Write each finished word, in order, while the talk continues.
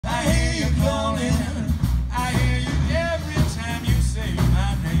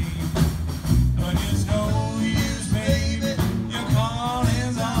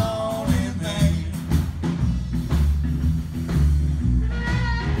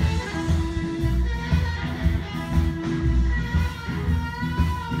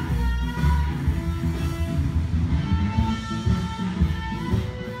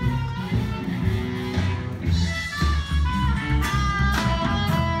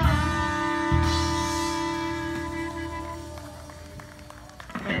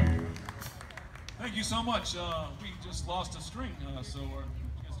so much. We just lost a string, so we're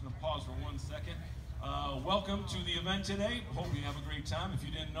just going to pause for 1 second. Welcome to the event today. Hope you have a great time. If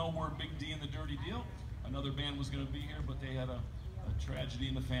you didn't know, we're Big D and the Dirty Deal. Another band was going to be here, but they had a tragedy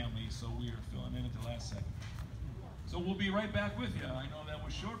in the family, so we are filling in at the last second. So we'll be right back with you. I know that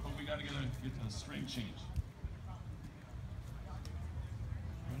was short, but we got to get the string changed.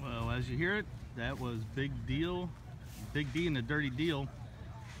 Well, as you hear it, that was Big D and the Dirty Deal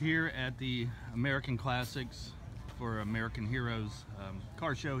here at the American Classics for American Heroes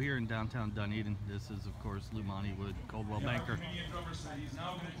car show here in downtown Dunedin. This is, of course, Monti with Coldwell banker.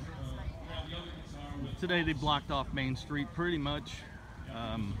 Today they blocked off Main Street pretty much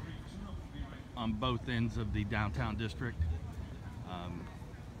on both ends of the downtown district.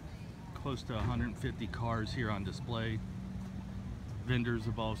 Close to 150 cars here on display. Vendors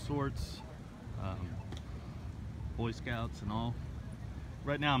of all sorts, Boy Scouts and all.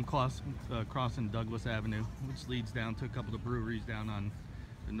 Right now I'm crossing Douglas Avenue, which leads down to a couple of breweries down on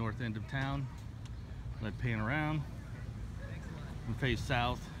the north end of town. Let pan around and face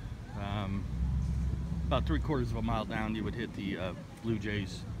south. About 3/4 of a mile down, you would hit the Blue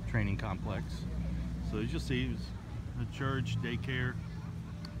Jays training complex. So as you'll see, it's a church, daycare,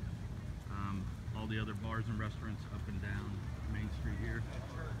 all the other bars and restaurants up and down Main Street here.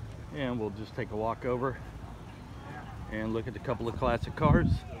 And we'll just take a walk over and look at a couple of classic cars.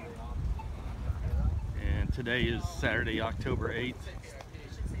 And today is Saturday, October 8th.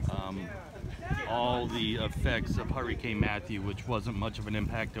 All the effects of Hurricane Matthew, which wasn't much of an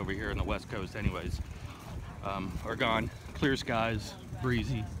impact over here on the West Coast anyways, are gone. Clear skies,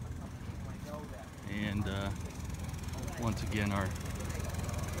 breezy, and once again our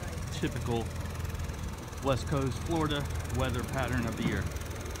typical West Coast Florida weather pattern of the year.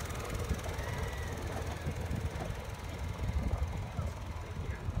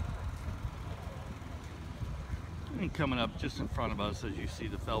 And coming up just in front of us, as you see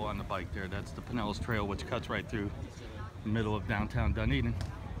the fellow on the bike there, that's the Pinellas Trail, which cuts right through the middle of downtown Dunedin.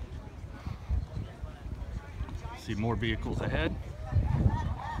 See more vehicles ahead.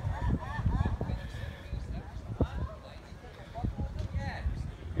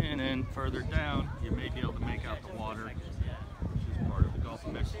 And then further down, you may be able to make out the water, which is part of the Gulf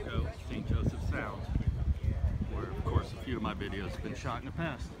of Mexico, St. Joseph Sound, where, of course, a few of my videos have been shot in the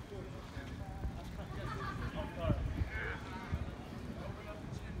past.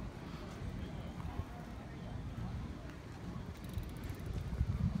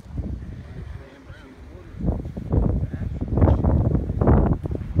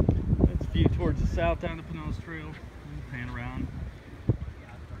 That's a view towards the south down the Pinellas Trail. Pan around.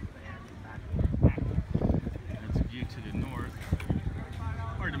 To the north,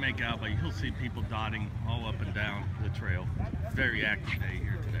 hard to make out, but you'll see people dotting all up and down the trail. Very active day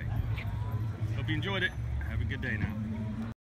here today. Hope you enjoyed it. Have a good day now.